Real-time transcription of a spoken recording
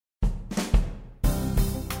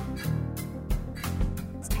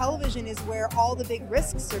television is where all the big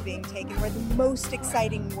risks are being taken, where the most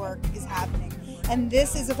exciting work is happening. And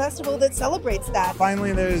this is a festival that celebrates that.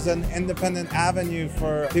 Finally, there's an independent avenue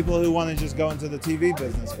for people who want to just go into the TV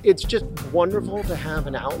business. It's just wonderful to have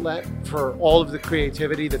an outlet for all of the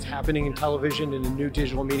creativity that's happening in television and in new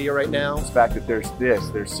digital media right now. The fact that there's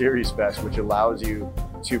Series Fest, which allows you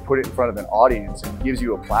to put it in front of an audience and gives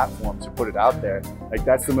you a platform to put it out there. Like,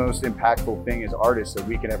 that's the most impactful thing as artists that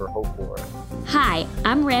we can ever hope for. Hi,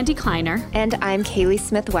 I'm Randy Kleiner. And I'm Kaylee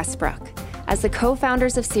Smith Westbrook. As the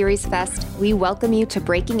co-founders of Series Fest, we welcome you to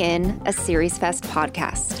Breaking In, a Series Fest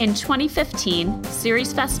podcast. In 2015,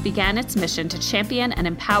 Series Fest began its mission to champion and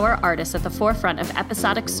empower artists at the forefront of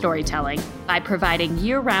episodic storytelling by providing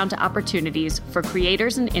year-round opportunities for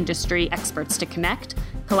creators and industry experts to connect,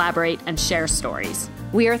 collaborate, and share stories.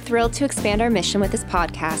 We are thrilled to expand our mission with this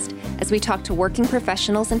podcast as we talk to working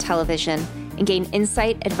professionals in television and gain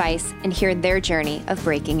insight, advice, and hear their journey of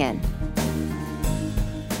breaking in.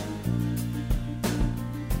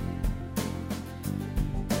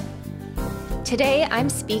 Today, I'm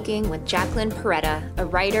speaking with Jacqueline Pereda, a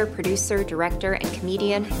writer, producer, director, and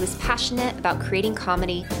comedian who is passionate about creating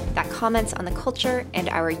comedy that comments on the culture and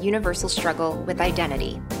our universal struggle with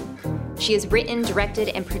identity. She has written, directed,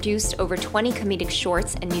 and produced over 20 comedic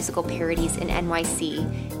shorts and musical parodies in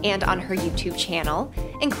NYC and on her YouTube channel,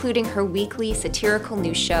 including her weekly satirical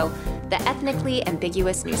news show, The Ethnically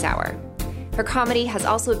Ambiguous News Hour. Her comedy has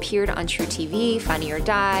also appeared on True TV, Funny or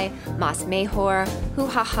Die, Mas Mejor, Hoo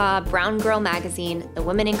Ha Ha, Brown Girl Magazine, the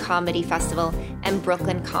Women in Comedy Festival, and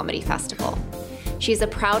Brooklyn Comedy Festival. She is a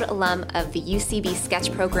proud alum of the UCB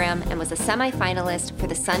Sketch Program and was a semi-finalist for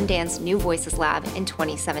the Sundance New Voices Lab in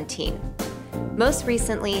 2017. Most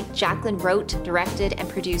recently, Jacqueline wrote, directed, and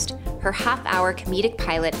produced her half-hour comedic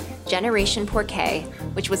pilot, Generation Porqué,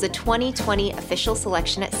 which was a 2020 official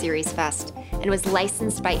selection at Series Fest and was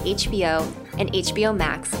licensed by HBO and HBO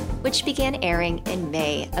Max, which began airing in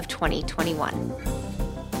May of 2021.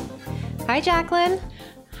 Hi, Jacqueline.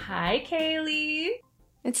 Hi, Kaylee.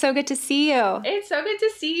 It's so good to see you. It's so good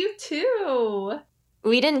to see you, too.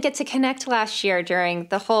 We didn't get to connect last year during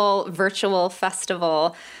the whole virtual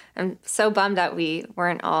festival. I'm so bummed that we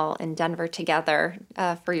weren't all in Denver together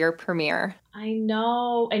for your premiere. I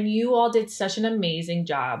know. And you all did such an amazing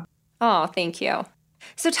job. Oh, thank you.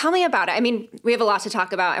 So tell me about it. I mean, we have a lot to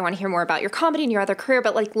talk about. I want to hear more about your comedy and your other career,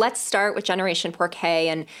 but let's start with Generation Porqué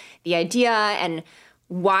and the idea and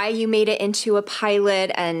why you made it into a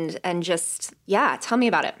pilot and just, tell me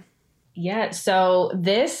about it. Yeah, so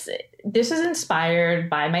this is inspired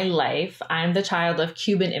by my life. I'm the child of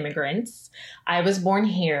Cuban immigrants. I was born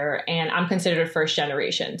here and I'm considered first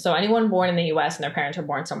generation. So anyone born in the US and their parents are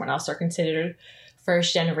born somewhere else are considered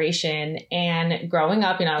first generation. And growing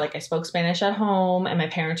up, I spoke Spanish at home and my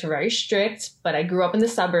parents were very strict, but I grew up in the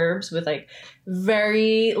suburbs with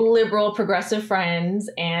very liberal, progressive friends.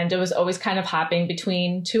 And it was always kind of hopping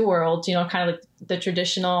between two worlds, kind of like the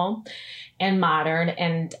traditional and modern.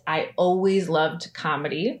 And I always loved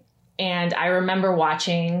comedy. And I remember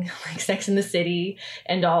watching Sex and the City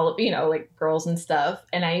and all of, girls and stuff.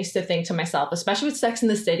 And I used to think to myself, especially with Sex and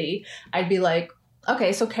the City, I'd be like,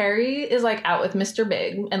 okay, so Carrie is out with Mr.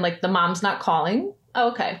 Big and the mom's not calling.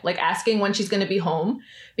 Oh, okay. Asking when she's going to be home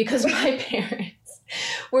because my parents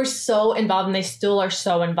were so involved and they still are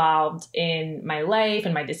so involved in my life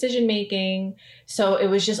and my decision making. So it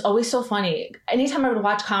was just always so funny. Anytime I would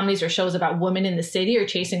watch comedies or shows about women in the city or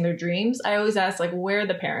chasing their dreams, I always asked where are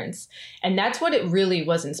the parents? And that's what it really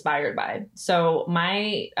was inspired by. So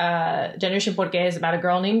my Generation Porqué is about a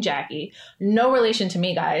girl named Jackie. No relation to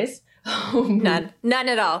me, guys. None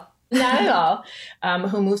at all. Not at all.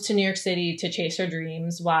 Who moves to New York City to chase her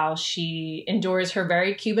dreams while she endures her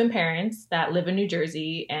very Cuban parents that live in New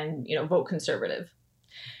Jersey and, vote conservative.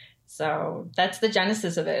 So that's the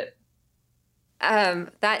genesis of it.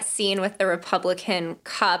 That scene with the Republican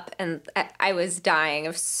cup, and I was dying. It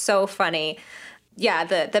was so funny. Yeah,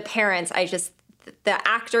 the parents, the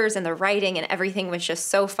actors and the writing and everything was just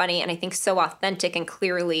so funny and I think so authentic and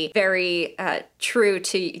clearly very true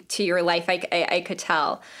to your life, I could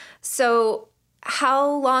tell. So how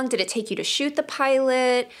long did it take you to shoot the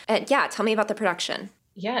pilot? Tell me about the production.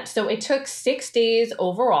 Yeah, so it took 6 days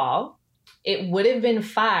overall. It would have been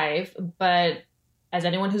 5, but as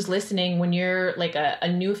anyone who's listening, when you're a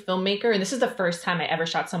new filmmaker, and this is the first time I ever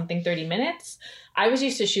shot something 30 minutes, I was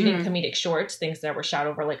used to shooting comedic shorts, things that were shot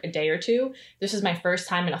over a day or two. This is my first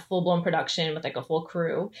time in a full-blown production with a full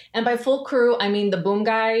crew. And by full crew, I mean the boom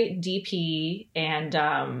guy, DP, and,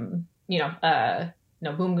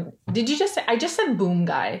 no, boom. Did you just say, I just said boom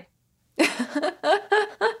guy.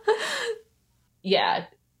 Yeah.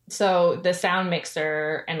 So the sound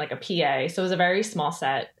mixer and like a PA. So it was a very small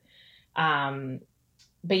set.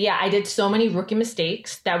 But yeah, I did so many rookie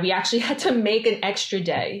mistakes that we actually had to make an extra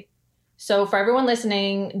day. So for everyone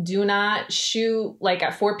listening, do not shoot like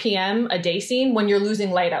at 4 p.m. a day scene when you're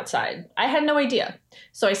losing light outside. I had no idea.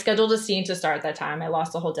 So I scheduled a scene to start at that time. I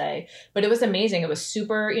lost the whole day, but it was amazing. It was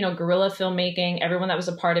super, guerrilla filmmaking. Everyone that was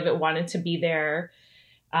a part of it wanted to be there.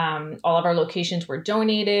 All of our locations were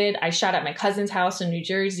donated. I shot at my cousin's house in New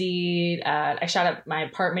Jersey. I shot at my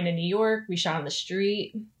apartment in New York. We shot on the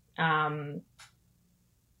street.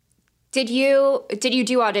 Did you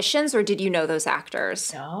do auditions or did you know those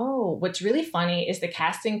actors? No. What's really funny is the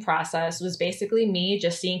casting process was basically me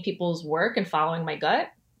just seeing people's work and following my gut.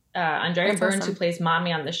 Andrea Burns, awesome, who plays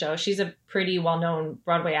Mommy on the show, she's a pretty well-known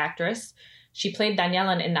Broadway actress. She played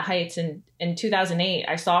Daniela in The Heights in 2008.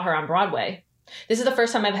 I saw her on Broadway. This is the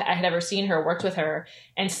first time I had ever seen her, worked with her.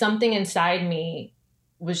 And something inside me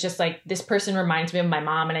was just like, this person reminds me of my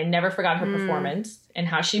mom. And I never forgot her performance and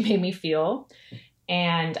how she made me feel.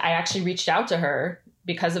 And I actually reached out to her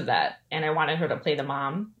because of that. And I wanted her to play the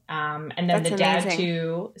mom. And then that's the dad amazing,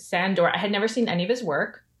 too, Sandor. I had never seen any of his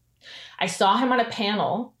work. I saw him on a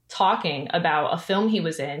panel talking about a film he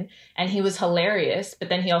was in, and he was hilarious. But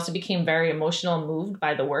then he also became very emotional and moved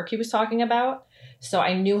by the work he was talking about. So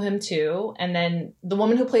I knew him too. And then the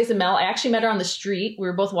woman who plays Amel, I actually met her on the street. We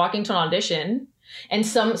were both walking to an audition. And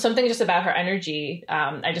something just about her energy,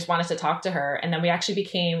 I just wanted to talk to her. And then we actually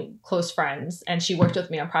became close friends. And she worked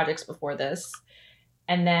with me on projects before this.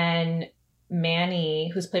 And then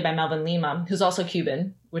Manny, who's played by Melvin Lima, who's also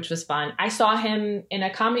Cuban, which was fun. I saw him in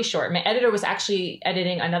a comedy short. My editor was actually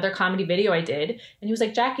editing another comedy video I did. And he was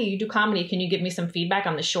like, Jackie, you do comedy. Can you give me some feedback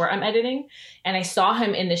on the short I'm editing? And I saw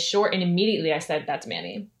him in this short and immediately I said, that's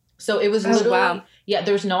Manny. So it was literally, wow, yeah,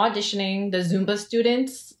 there was no auditioning. The Zumba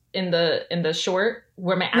students in the short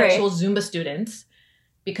were my actual Zumba students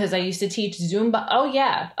because I used to teach Zumba. Oh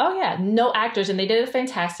yeah. No actors. And they did a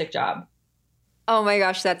fantastic job. Oh my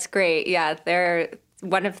gosh, that's great. Yeah, they're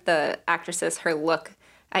one of the actresses, her look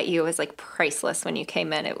at you was like priceless when you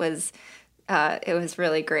came in. It was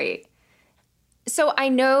really great. So I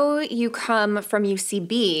know you come from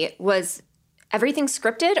UCB. Was everything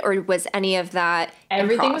scripted or was any of that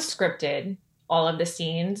Everything improv? Was scripted, all of the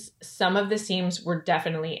scenes. Some of the scenes were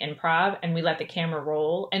definitely improv and we let the camera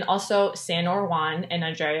roll. And also Sanor, Juan, and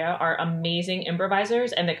Andrea are amazing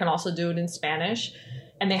improvisers and they can also do it in Spanish.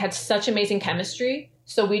 And they had such amazing chemistry.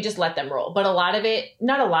 So we just let them roll. But a lot of it,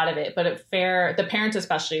 not a lot of it, but the parents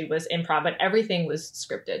especially was improv, but everything was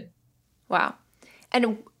scripted. Wow.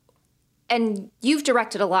 And you've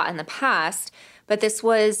directed a lot in the past, but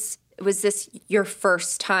was this your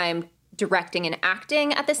first time directing and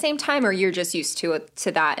acting at the same time, or you're just used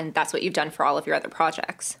to that and that's what you've done for all of your other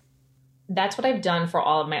projects? That's what I've done for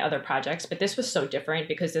all of my other projects, but this was so different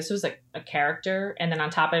because this was like a character. And then on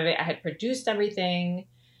top of it, I had produced everything.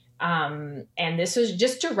 And this was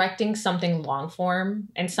just directing something long form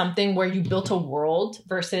and something where you built a world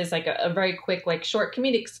versus like a very quick, like short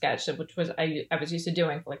comedic sketch, which was, I was used to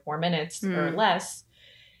doing for like 4 minutes or less.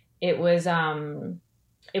 It was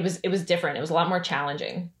different. It was a lot more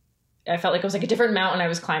challenging. I felt like it was like a different mountain I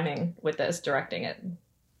was climbing with this, directing it.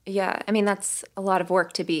 Yeah, I mean, that's a lot of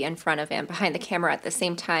work to be in front of and behind the camera at the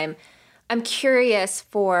same time. I'm curious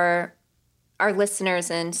for our listeners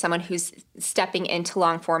and someone who's stepping into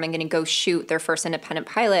long form and going to go shoot their first independent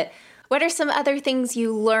pilot, what are some other things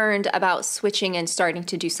you learned about switching and starting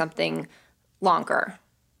to do something longer?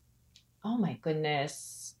 Oh my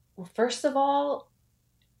goodness. Well, first of all,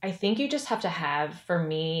 I think you just have to have, for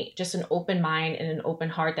me, just an open mind and an open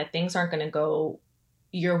heart that things aren't going to go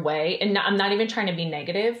your way. And I'm not even trying to be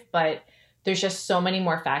negative, but there's just so many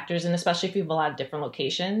more factors, and especially if you have a lot of different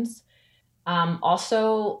locations.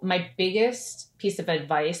 Also, my biggest piece of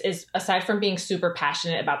advice is, aside from being super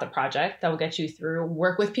passionate about the project that will get you through,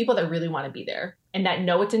 work with people that really want to be there and that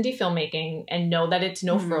know it's indie filmmaking and know that it's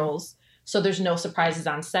no frills. So there's no surprises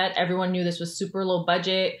on set. Everyone knew this was super low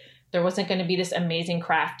budget. There wasn't going to be this amazing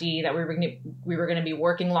crafty that we were going to be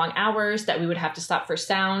working long hours, that we would have to stop for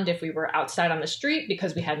sound if we were outside on the street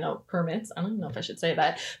because we had no permits. I don't know if I should say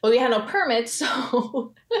that, but we had no permits. So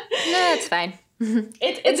no, it's fine.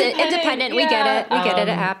 It's independent. We get it. We get it.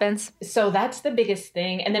 It happens. So that's the biggest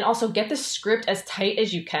thing. And then also get the script as tight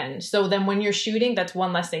as you can. So then when you're shooting, that's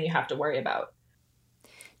one less thing you have to worry about.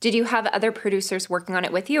 Did you have other producers working on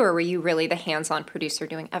it with you, or were you really the hands-on producer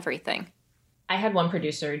doing everything? I had one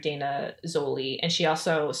producer, Dana Zoli, and she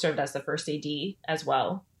also served as the first AD as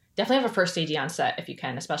well. Definitely have a first AD on set if you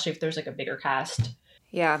can, especially if there's like a bigger cast.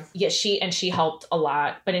 Yeah. Yeah, she helped a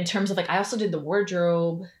lot. But in terms of like, I also did the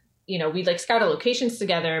wardrobe. we like scouted locations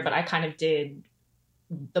together, but I kind of did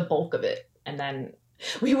the bulk of it. And then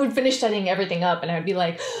we would finish setting everything up and I'd be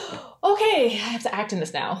like, okay, I have to act in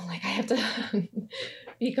this now. Like I have to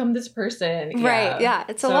become this person. Right. Yeah.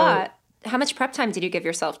 It's a lot. How much prep time did you give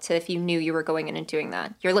yourself to if you knew you were going in and doing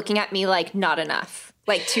that? You're looking at me like not enough,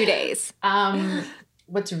 like 2 days.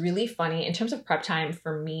 What's really funny in terms of prep time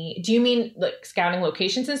for me, do you mean like scouting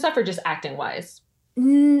locations and stuff or just acting wise?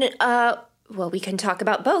 Well, we can talk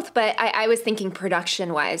about both, but I was thinking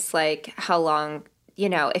production wise, like how long,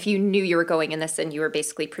 if you knew you were going in this and you were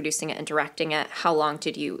basically producing it and directing it, how long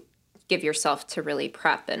did you give yourself to really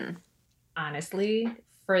prep? And honestly,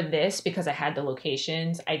 for this, because I had the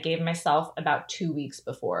locations, I gave myself about 2 weeks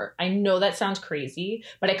before. I know that sounds crazy,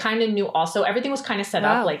 but I kind of knew also everything was kind of set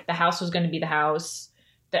up. Like the house was going to be the house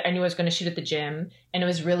that I knew I was going to shoot at the gym. And it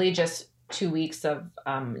was really just 2 weeks of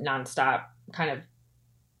nonstop kind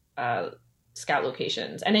of scout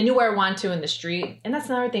locations. And I knew where I wanted to in the street. And that's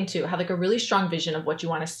another thing too, have like a really strong vision of what you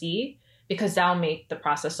want to see, because that'll make the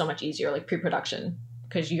process so much easier, like pre-production,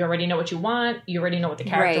 because you already know what you want. You already know what the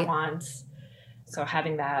character wants. So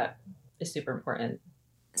having that is super important.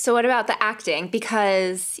 So what about the acting?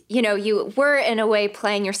 Because, you were in a way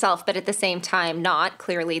playing yourself, but at the same time, not.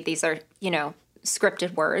 Clearly, these are,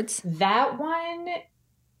 scripted words. That one,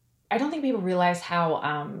 I don't think people realize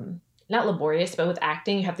how, not laborious, but with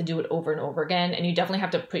acting, you have to do it over and over again. And you definitely have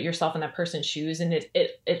to put yourself in that person's shoes. And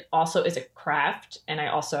it also is a craft. And I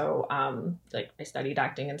also, I studied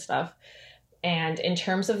acting and stuff. And in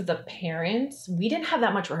terms of the parents, we didn't have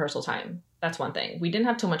that much rehearsal time. That's one thing. We didn't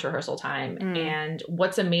have too much rehearsal time. And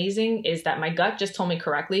what's amazing is that my gut just told me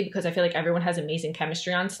correctly, because I feel like everyone has amazing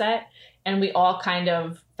chemistry on set. And we all kind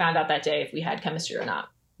of found out that day if we had chemistry or not,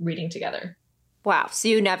 reading together. Wow. So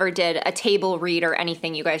you never did a table read or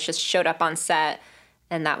anything. You guys just showed up on set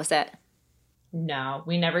and that was it. No,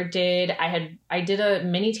 we never did. I did a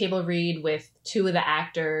mini table read with 2 of the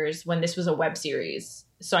actors when this was a web series.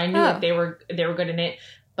 So I knew that they were good in it.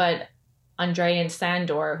 But Andre and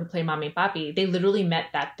Sandor, who play Mommy and Papi, they literally met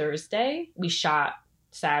that Thursday. We shot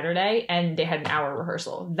Saturday and they had an hour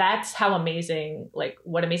rehearsal. That's how amazing,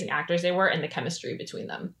 what amazing actors they were and the chemistry between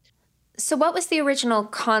them. So what was the original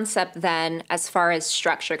concept then as far as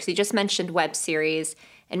structure? Because you just mentioned web series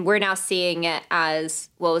and we're now seeing it as,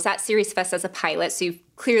 well, it was at Series Fest as a pilot. So you've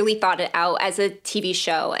clearly thought it out as a TV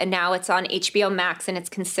show and now it's on HBO Max and it's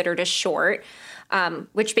considered a short.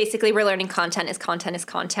 Which basically we're learning content is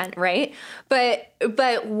content, right? But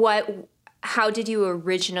how did you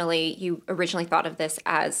originally thought of this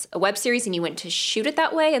as a web series and you went to shoot it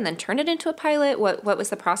that way and then turn it into a pilot? What was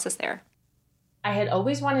the process there? I had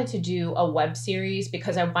always wanted to do a web series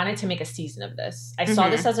because I wanted to make a season of this. I saw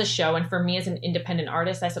this as a show, and for me as an independent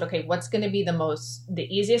artist, I said, okay, what's going to be the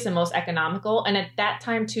easiest and most economical? And at that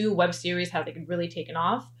time too, web series had really taken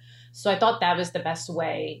off. So I thought that was the best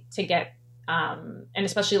way to get and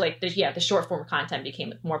especially the short form content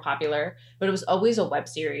became more popular, but it was always a web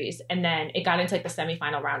series. And then it got into the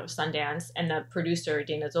semifinal round of Sundance, and the producer,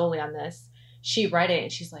 Dana Zoli, on this, she read it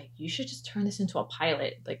and she's like, you should just turn this into a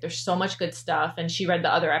pilot. There's so much good stuff. And she read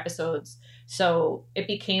the other episodes. So it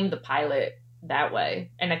became the pilot that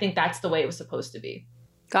way. And I think that's the way it was supposed to be.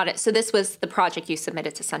 Got it. So this was the project you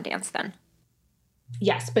submitted to Sundance then?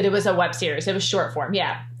 Yes, but it was a web series. It was short form.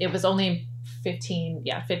 Yeah. It was only 15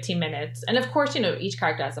 minutes. And of course, each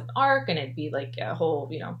character has an arc and it'd be a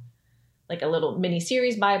whole, a little mini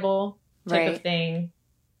series Bible type of thing.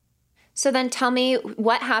 So then tell me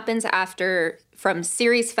what happens from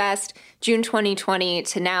Series Fest, June 2020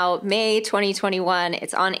 to now May 2021.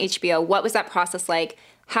 It's on HBO. What was that process like?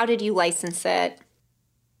 How did you license it?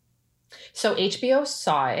 So HBO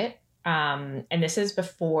saw it. And this is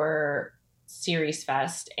before Series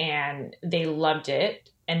Fest, and they loved it.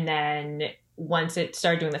 And then once it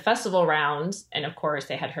started doing the festival rounds, and of course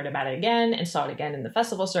they had heard about it again and saw it again in the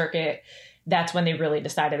festival circuit, that's when they really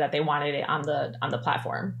decided that they wanted it on the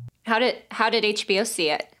platform. How did HBO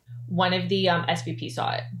see it? One of the SVP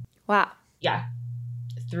saw it. Wow. Yeah,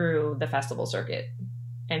 through the festival circuit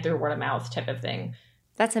and through word of mouth type of thing.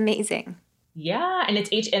 That's amazing. Yeah, and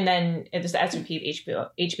then it was the SVP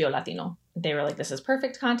of HBO Latino. They were like, "This is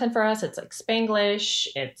perfect content for us. It's Spanglish.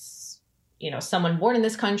 It's someone born in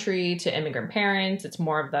this country to immigrant parents. It's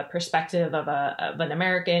more of the perspective of an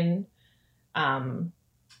American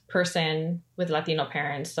person with Latino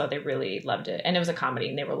parents." So they really loved it. And it was a comedy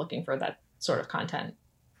and they were looking for that sort of content.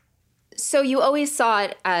 So you always saw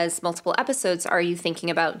it as multiple episodes. Are you thinking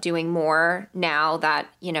about doing more now that,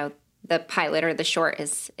 the pilot or the short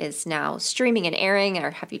is now streaming and airing?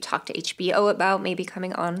 Or have you talked to HBO about maybe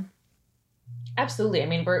coming on? Absolutely. I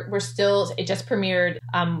mean, we're still, it just premiered,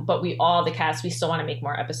 but we all, the cast, we still want to make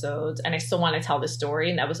more episodes, and I still want to tell the story,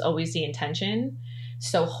 and that was always the intention.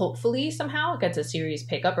 So hopefully somehow it gets a series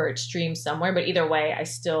pickup or it's streamed somewhere, but either way, I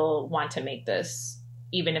still want to make this,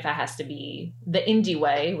 even if it has to be the indie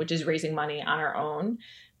way, which is raising money on our own.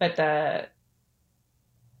 But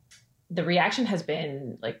the reaction has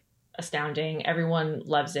been like astounding. Everyone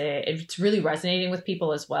loves it. It's really resonating with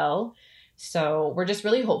people as well. So we're just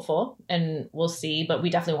really hopeful, and we'll see, but we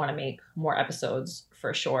definitely want to make more episodes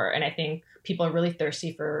for sure. And I think people are really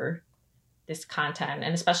thirsty for this content,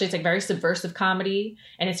 and especially it's like very subversive comedy,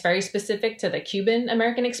 and it's very specific to the Cuban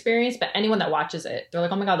American experience, but anyone that watches it, they're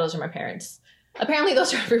like, oh my God, those are my parents. Apparently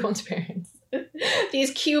those are everyone's parents.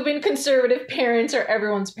 These Cuban conservative parents are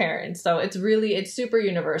everyone's parents. So it's super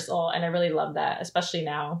universal, and I really love that, especially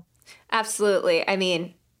now. Absolutely. I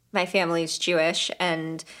mean, my family's Jewish,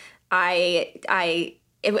 and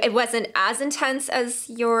it wasn't as intense as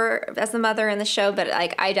the mother in the show, but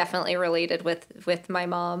like I definitely related with my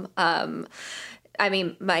mom. I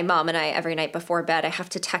mean, my mom and I, every night before bed, I have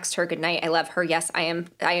to text her goodnight. I love her. Yes, I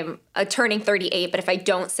am turning 38, but if I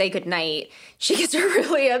don't say goodnight, she gets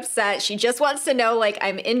really upset. She just wants to know, like,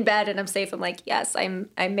 I'm in bed and I'm safe. I'm like, yes, I'm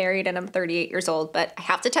married and I'm 38 years old, but I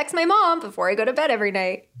have to text my mom before I go to bed every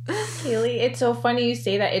night. Kaylee, it's so funny you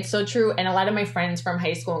say that. It's so true. And a lot of my friends from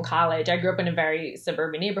high school and college, I grew up in a very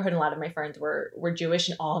suburban neighborhood, and a lot of my friends were Jewish,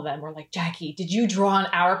 and all of them were like, Jackie, did you draw on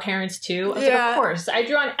our parents too? I was like, of course. I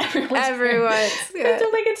drew on everyone's parents. Yeah.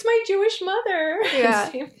 They're like, it's my Jewish mother. Yeah.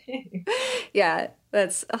 Same thing. Yeah,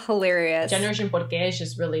 that's hilarious. Generation Porque is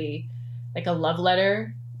just really like a love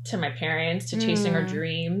letter to my parents, to chasing our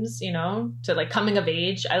dreams, you know, to like coming of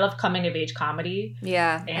age. I love coming of age comedy.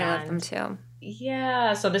 Yeah, I love them too.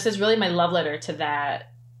 Yeah, so this is really my love letter to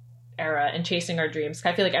that era and chasing our dreams.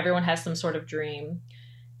 I feel like everyone has some sort of dream,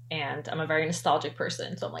 and I'm a very nostalgic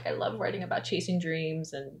person, so I'm like, I love writing about chasing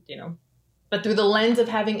dreams, and you know, but through the lens of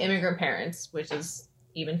having immigrant parents, which is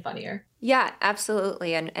even funnier. Yeah,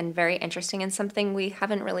 absolutely, and very interesting, and something we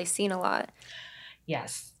haven't really seen a lot.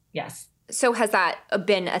 Yes. So has that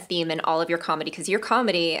been a theme in all of your comedy? Because your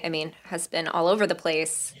comedy, I mean, has been all over the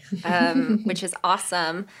place, which is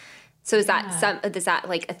awesome. So is that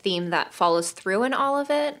like a theme that follows through in all of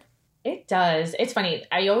it? It does. It's funny.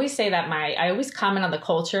 I always say that I always comment on the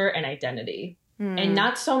culture and identity, and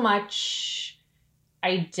not so much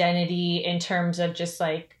identity in terms of just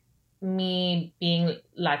like me being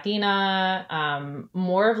Latina,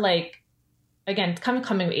 more of like, again, kind of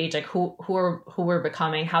coming of age, like who we're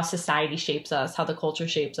becoming, how society shapes us, how the culture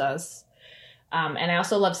shapes us. And I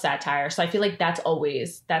also love satire. So I feel like that's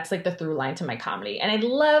like the through line to my comedy. And I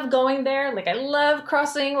love going there. Like I love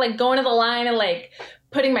crossing, like going to the line and like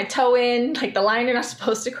putting my toe in, like the line you're not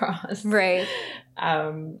supposed to cross. Right.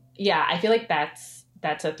 Yeah, I feel like that's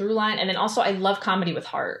a through line. And then also I love comedy with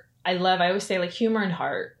heart. I always say like humor and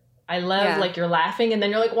heart. I love like you're laughing and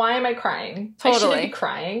then you're like, why am I crying? Totally. I shouldn't be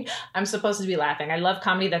crying. I'm supposed to be laughing. I love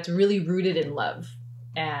comedy that's really rooted in love.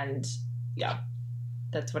 And yeah.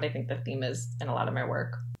 That's what I think the theme is in a lot of my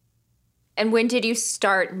work. And when did you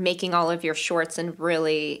start making all of your shorts and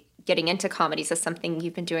really getting into comedy? Is this something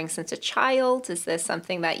you've been doing since a child? Is this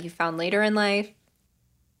something that you found later in life?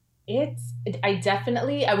 I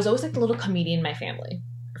was always like the little comedian in my family,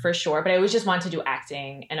 for sure. But I always just wanted to do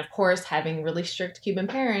acting. And of course, having really strict Cuban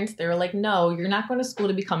parents, they were like, no, you're not going to school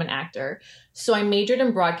to become an actor. So I majored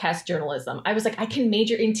in broadcast journalism. I was like, I can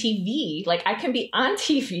major in TV. Like I can be on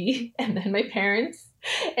TV. And then my parents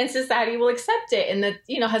and society will accept it, and that,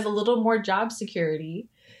 you know, has a little more job security.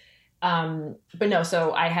 But no,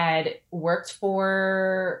 so I had worked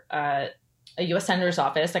for a U.S. Senator's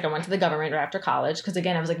office. Like I went to the government right after college because,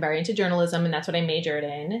 again, I was like very into journalism, and that's what I majored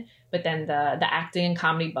in. But then the acting and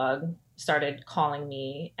comedy bug started calling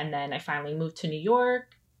me, and then I finally moved to New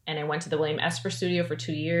York, and I went to the William Esper Studio for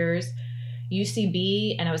 2 years,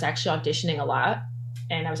 UCB, and I was actually auditioning a lot.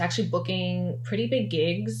 And I was actually booking pretty big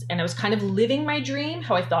gigs, and I was kind of living my dream,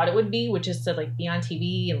 how I thought it would be, which is to like be on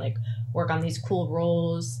TV and like work on these cool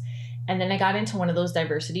roles. And then I got into one of those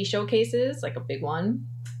diversity showcases, like a big one.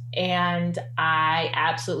 And I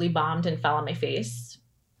absolutely bombed and fell on my face.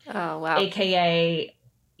 Oh, wow. AKA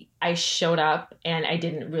I showed up and I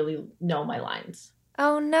didn't really know my lines.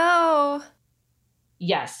 Oh, no.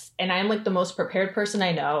 Yes. And I'm like the most prepared person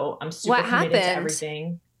I know. I'm super committed to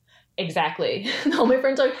everything. Exactly. All my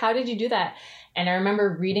friends are like, how did you do that? And I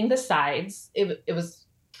remember reading the sides. It was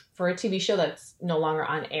for a TV show that's no longer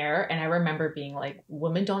on air. And I remember being like,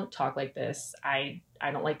 women don't talk like this. I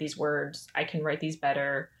don't like these words. I can write these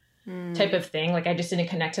better type of thing. Like I just didn't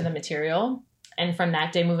connect to the material. And from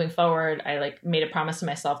that day moving forward, I like made a promise to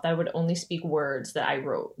myself that I would only speak words that I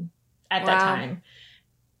wrote at that time.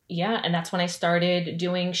 Yeah. And that's when I started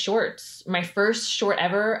doing shorts. My first short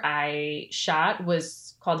ever I shot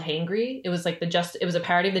was called Hangry. It was like it was a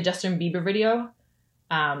parody of the Justin Bieber video.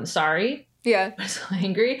 Sorry. Yeah. I was so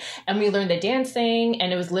angry. And we learned the dancing,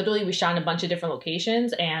 and it was literally, we shot in a bunch of different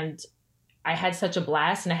locations, and I had such a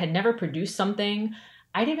blast, and I had never produced something.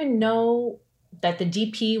 I didn't even know that the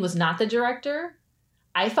DP was not the director.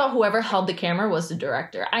 I thought whoever held the camera was the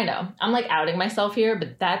director. I know I'm like outing myself here,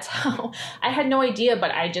 but that's how I had no idea,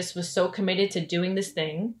 but I just was so committed to doing this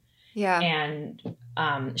thing. Yeah. And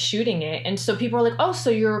shooting it. And so people were like, oh, so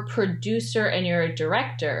you're a producer and you're a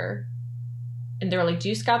director. And they were like, do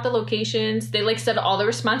you scout the locations? They like said all the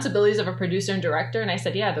responsibilities of a producer and director. And I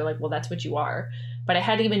said, yeah. They're like, well, that's what you are. But I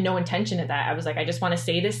had even no intention of that. I was like, I just want to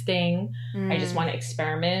say this thing. I just want to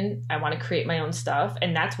experiment. I want to create my own stuff.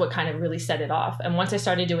 And that's what kind of really set it off. And once I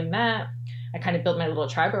started doing that, I kind of built my little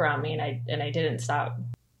tribe around me, and I didn't stop.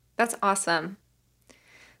 That's awesome.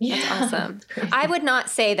 Yeah. That's awesome. I would not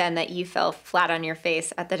say then that you fell flat on your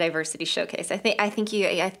face at the diversity showcase. I think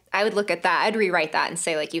I would look at that. I'd rewrite that and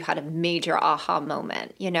say like you had a major aha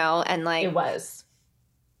moment, you know, and like it was.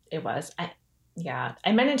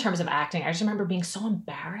 I meant in terms of acting. I just remember being so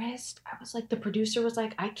embarrassed. I was like, the producer was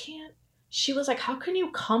like, I can't. She was like, how can you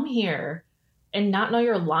come here and not know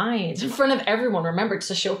your lines in front of everyone? Remember, it's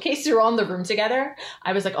a showcase. You're all in the room together.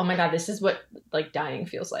 I was like, oh my God, this is what like dying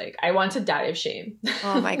feels like. I want to die of shame.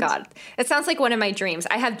 Oh my God. It sounds like one of my dreams.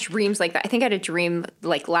 I have dreams like that. I think I had a dream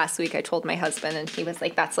like last week. I told my husband, and he was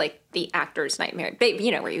like, that's like the actor's nightmare. But,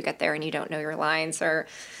 you know, where you get there and you don't know your lines, or,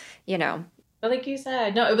 you know. But like you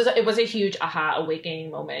said, no, it was a huge aha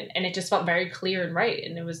awakening moment. And it just felt very clear and right.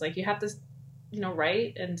 And it was like, you have to, you know,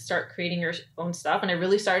 write and start creating your own stuff. And I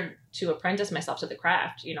really started to apprentice myself to the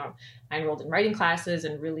craft. You know, I enrolled in writing classes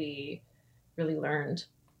and really, really learned.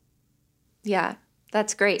 Yeah,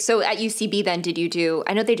 that's great. So at UCB then, did you do,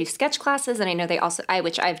 I know they do sketch classes, and I know they also,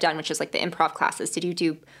 which I've done, which is like the improv classes. Did you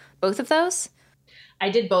do both of those? I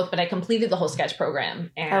did both, but I completed the whole sketch program.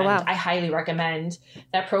 And oh, wow. I highly recommend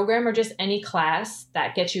that program, or just any class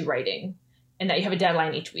that gets you writing, and that you have a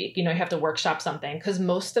deadline each week. You know, you have to workshop something, because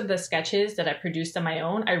most of the sketches that I produced on my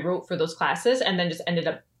own, I wrote for those classes and then just ended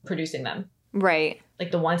up producing them. Right. Like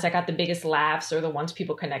the ones that got the biggest laughs, or the ones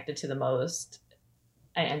people connected to the most,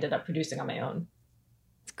 I ended up producing on my own.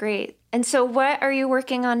 It's great. And so what are you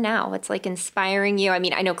working on now? What's like inspiring you? I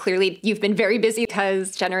mean, I know clearly you've been very busy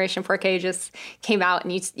because Generation 4K just came out,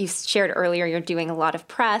 and you shared earlier you're doing a lot of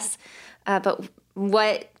press. But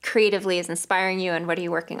what creatively is inspiring you, and what are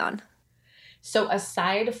you working on? So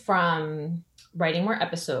aside from writing more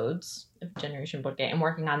episodes of Generation 4K, I'm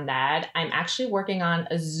working on that. I'm actually working on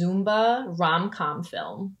a Zumba rom-com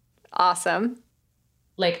film. Awesome.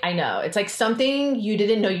 Like, I know. It's like something you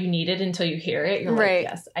didn't know you needed until you hear it. You're right.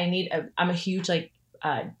 Like, yes, I'm a huge like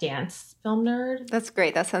dance film nerd. That's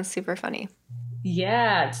great. That sounds super funny.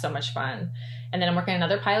 Yeah, it's so much fun. And then I'm working on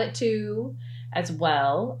another pilot too as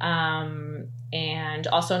well. And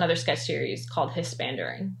also another sketch series called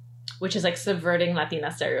Hispandering, which is like subverting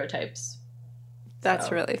Latina stereotypes.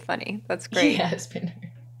 That's really funny. That's great. Yeah,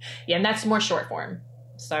 Hispandering. Yeah, and that's more short form.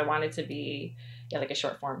 So I want it to be like a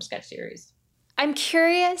short form sketch series. I'm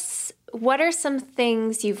curious, what are some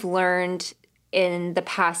things you've learned in the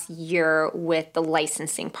past year with the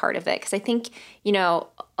licensing part of it? Because I think, you know,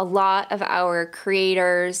 a lot of our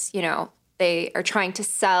creators, you know, they are trying to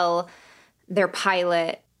sell their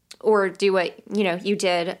pilot or do what, you know, you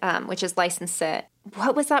did, which is license it.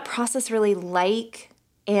 What was that process really like?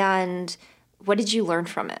 And what did you learn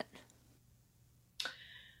from it?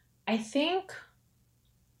 I think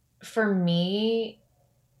for me,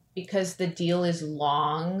 because the deal is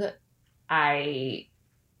long, I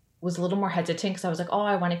was a little more hesitant because I was like, oh,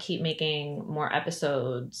 I want to keep making more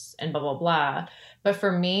episodes and blah, blah, blah. But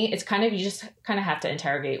for me, it's kind of, you just kind of have to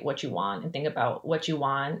interrogate what you want and think about what you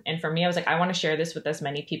want. And for me, I was like, I want to share this with as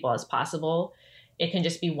many people as possible. It can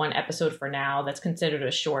just be one episode for now that's considered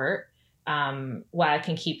a short, while I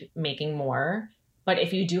can keep making more. But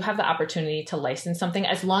if you do have the opportunity to license something,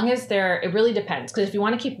 as long as it really depends. Because if you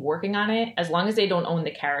want to keep working on it, as long as they don't own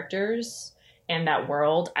the characters and that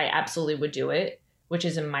world, I absolutely would do it, which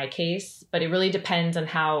is in my case. But it really depends on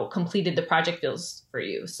how completed the project feels for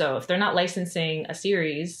you. So if they're not licensing a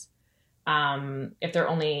series, if they're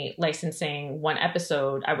only licensing one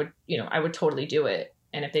episode, I would totally do it.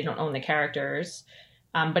 And if they don't own the characters,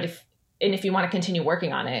 if you want to continue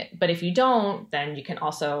working on it, but if you don't, then you can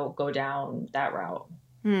also go down that route.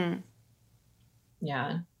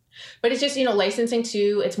 Yeah. But it's just, you know, licensing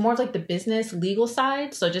too, it's more of like the business legal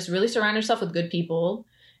side. So just really surround yourself with good people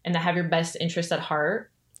and that have your best interests at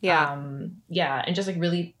heart. Yeah. And just like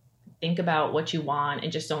really think about what you want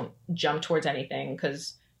and just don't jump towards anything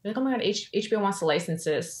because you're like, oh my God, HBO wants to license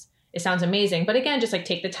this. It sounds amazing. But again, just like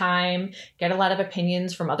take the time, get a lot of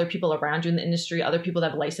opinions from other people around you in the industry, other people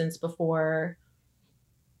that have licensed before,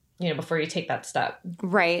 you know, before you take that step.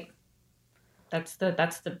 Right. That's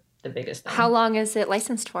the biggest thing. How long is it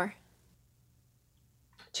licensed for?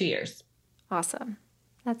 2 years. Awesome.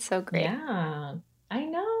 That's so great. Yeah, I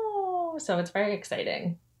know. So it's very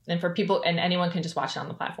exciting. And for people, and anyone can just watch it on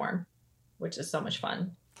the platform, which is so much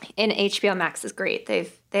fun. And HBO Max is great. They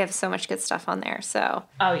have so much good stuff on there. So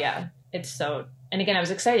oh yeah, it's so. And again, I was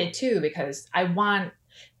excited too because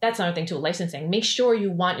that's another thing too. Licensing. Make sure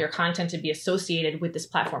you want your content to be associated with this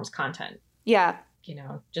platform's content. Yeah. You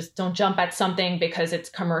know, just don't jump at something because it's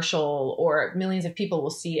commercial or millions of people will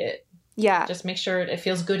see it. Yeah. Just make sure it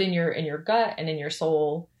feels good in your gut and in your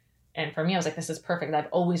soul. And for me, I was like, this is perfect. I've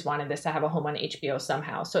always wanted this to have a home on HBO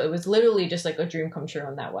somehow. So it was literally just like a dream come true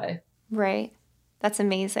in that way. Right. That's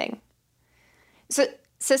amazing. So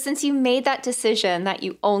since you made that decision that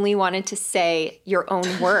you only wanted to say your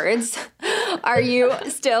own words, are you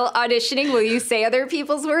still auditioning? Will you say other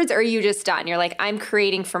people's words or are you just done? You're like, I'm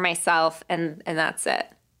creating for myself and that's it.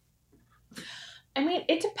 I mean,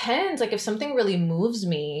 it depends. Like if something really moves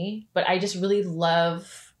me, but I just really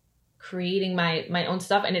love creating my own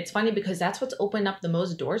stuff. And it's funny because that's what's opened up the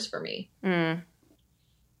most doors for me.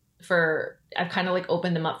 I've kind of like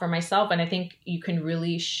opened them up for myself. And I think you can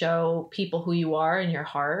really show people who you are in your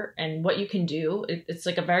heart and what you can do. It's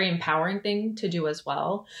like a very empowering thing to do as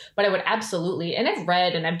well. But I would absolutely, and I've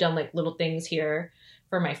read and I've done like little things here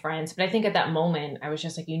for my friends. But I think at that moment, I was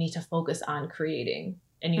just like, you need to focus on creating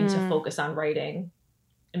and you need to focus on writing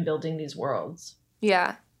and building these worlds.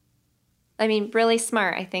 Yeah. I mean, really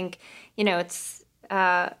smart. I think, you know, it's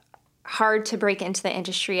hard to break into the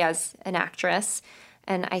industry as an actress.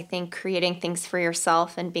 And I think creating things for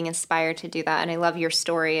yourself and being inspired to do that. And I love your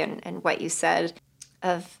story and what you said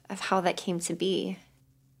of how that came to be.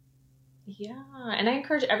 Yeah. And I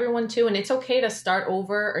encourage everyone to, and it's okay to start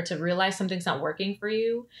over or to realize something's not working for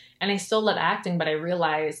you. And I still love acting, but I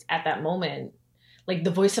realized at that moment, like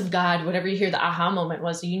the voice of God, whatever you hear, the aha moment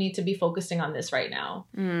was, you need to be focusing on this right now.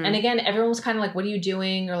 And again, everyone was kind of like, what are you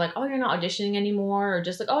doing? Or like, oh, you're not auditioning anymore. Or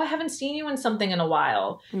just like, oh, I haven't seen you in something in a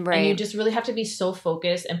while. Right. And you just really have to be so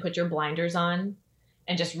focused and put your blinders on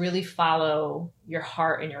and just really follow your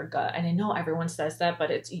heart and your gut. And I know everyone says that,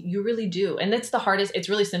 but you really do. And that's the hardest. It's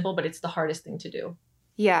really simple, but it's the hardest thing to do.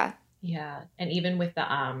 Yeah. Yeah. And even with the,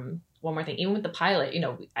 one more thing, even with the pilot, you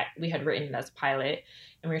know, we had written it as a pilot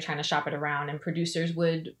and we were trying to shop it around and producers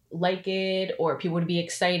would like it or people would be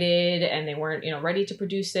excited and they weren't, you know, ready to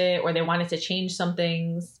produce it or they wanted to change some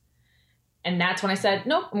things. And that's when I said,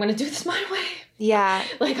 nope, I'm going to do this my way. Yeah.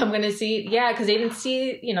 Like I'm going to see, yeah, because they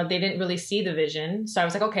didn't really see the vision. So I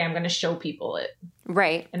was like, okay, I'm going to show people it.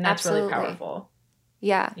 Right. And that's Absolutely. really powerful.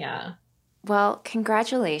 Yeah. Yeah. Well,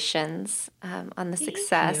 congratulations on the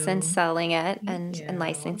success and selling it and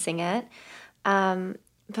licensing it.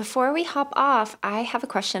 Before we hop off, I have a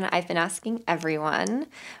question I've been asking everyone,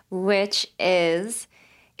 which is,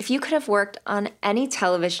 if you could have worked on any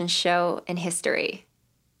television show in history,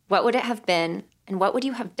 what would it have been and what would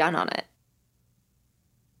you have done on it?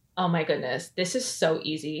 Oh my goodness. This is so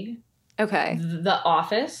easy. Okay. The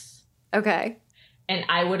Office. Okay. And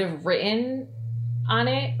I would have written on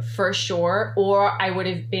it for sure, or I would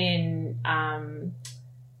have been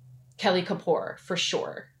Kelly Kapoor for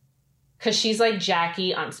sure, because she's like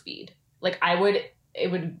Jackie on speed. Like it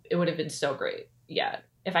would have been so great. Yeah,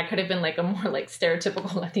 if I could have been like a more like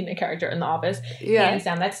stereotypical Latina character in The Office, hands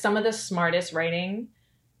down, that's some of the smartest writing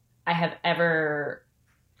I have ever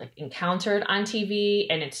like encountered on TV,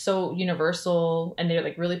 and it's so universal, and they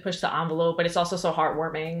like really push the envelope, but it's also so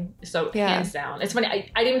heartwarming. So hands down, it's funny. I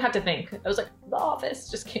didn't even have to think. I was like, The Office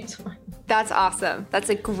just came to mind. That's awesome. That's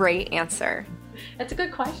a great answer. That's a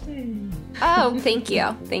good question. Oh, thank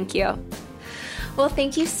you. Thank you. Well,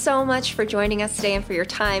 thank you so much for joining us today and for your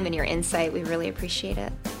time and your insight. We really appreciate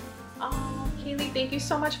it. Oh, Kaylee, thank you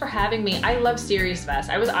so much for having me. I love Series Fest.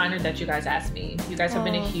 I was honored that you guys asked me. You guys have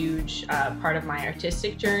been a huge part of my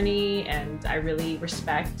artistic journey, and I really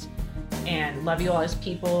respect and love you all as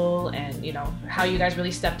people, and you know how you guys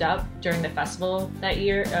really stepped up during the festival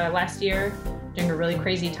last year during a really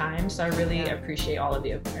crazy time. So I really appreciate all of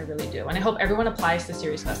you. I really do. And I hope everyone applies to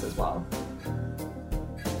Series Fest as well.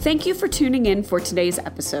 Thank you for tuning in for today's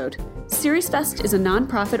episode. Series Fest is a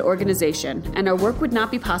nonprofit organization, and our work would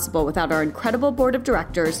not be possible without our incredible board of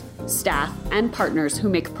directors, staff, and partners who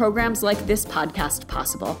make programs like this podcast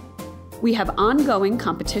possible. We have ongoing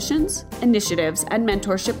competitions, initiatives, and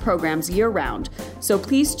mentorship programs year-round, so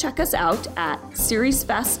please check us out at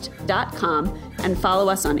seriesfest.com and follow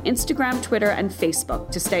us on Instagram, Twitter, and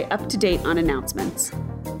Facebook to stay up to date on announcements.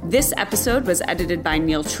 This episode was edited by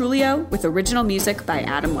Neil Trulio with original music by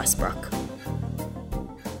Adam Westbrook.